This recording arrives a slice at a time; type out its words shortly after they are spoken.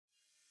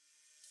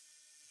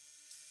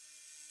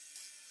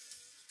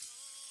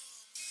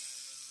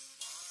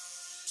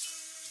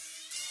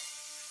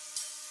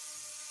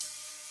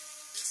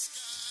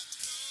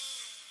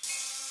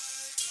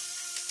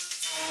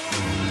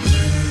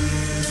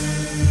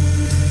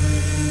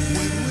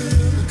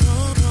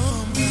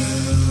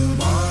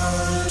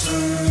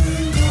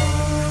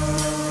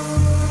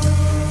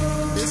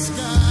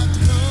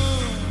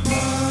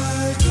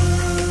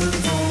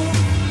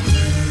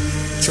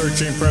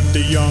rep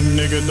the young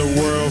nigga,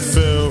 the world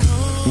filled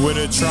with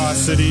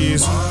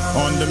atrocities.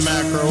 On the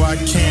macro I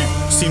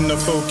can't seem to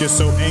focus,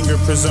 so anger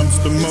presumes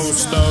the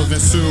most of,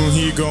 and soon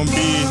he gon' be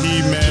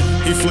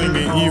He-Man. He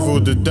flinging evil,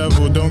 the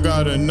devil don't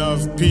got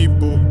enough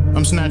people.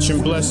 I'm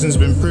snatching blessings,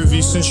 been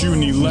privy since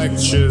uni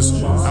lectures.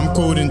 I'm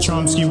quoting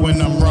Chomsky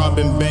when I'm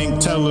robbing bank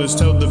tellers.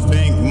 Tell the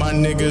bank my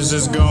niggas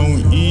is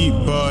gon' eat,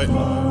 but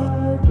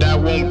that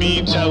won't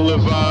be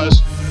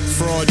televised.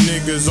 Fraud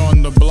niggas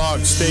on the block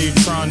stay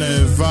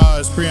tryna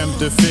advise.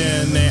 Preemptive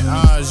fear in their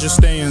eyes, just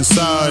stay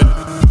inside.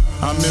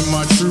 I'm in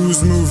my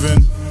trues moving,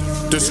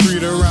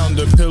 discreet around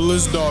the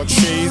pillars, dark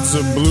shades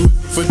of blue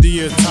for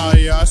the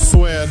attire. I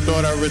swear I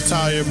thought I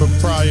retired, but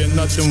prior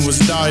nothing was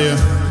dire.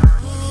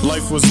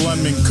 Life was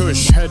lemon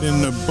kush, head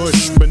in the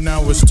bush, but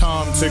now it's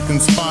time to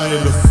conspire.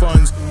 The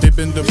funds, they've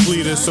been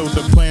depleted, so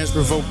the plans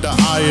provoke the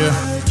ire.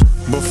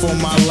 Before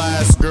my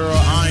last girl,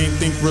 I ain't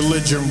think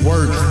religion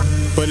worked,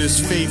 but it's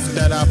faith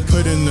that I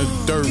put in the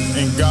dirt.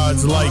 And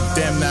God's like,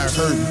 damn that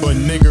hurt, but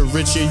nigga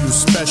rich, yeah you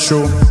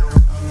special.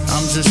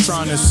 I'm just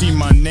trying to see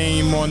my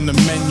name on the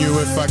menu.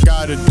 If I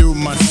gotta do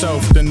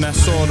myself, then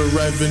that's all the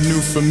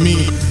revenue for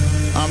me.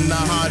 I'm the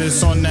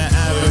hottest on that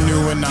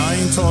avenue, and I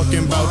ain't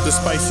talking about the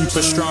spicy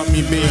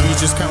pastrami, baby.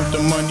 Just count the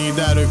money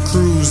that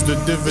accrues, the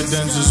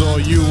dividends is all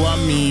you. I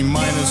mean,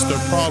 minus the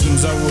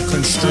problems I will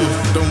construe.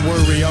 Don't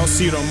worry, I'll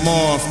see them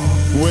off.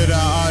 With an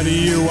eye to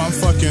you, I'm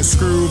fucking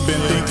screwed. Been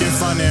thinking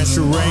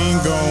financial rain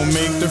gon'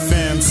 make the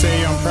fam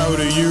say I'm proud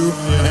of you.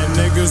 And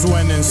niggas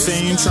went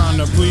insane trying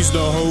to please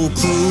the whole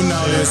crew.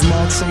 Now there's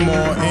marks from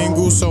all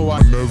angles, so I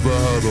never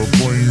had a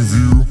plain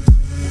view,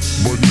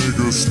 but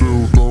niggas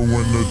still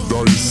throwing the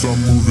dice. I'm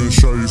moving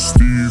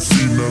shiesty,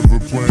 feet never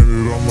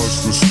planted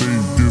unless the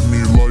state give me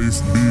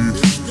life, B.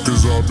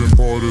 Cause I've been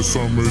part of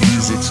some of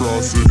these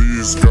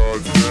atrocities,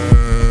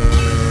 goddamn.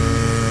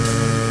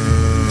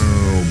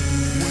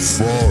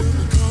 Fuck.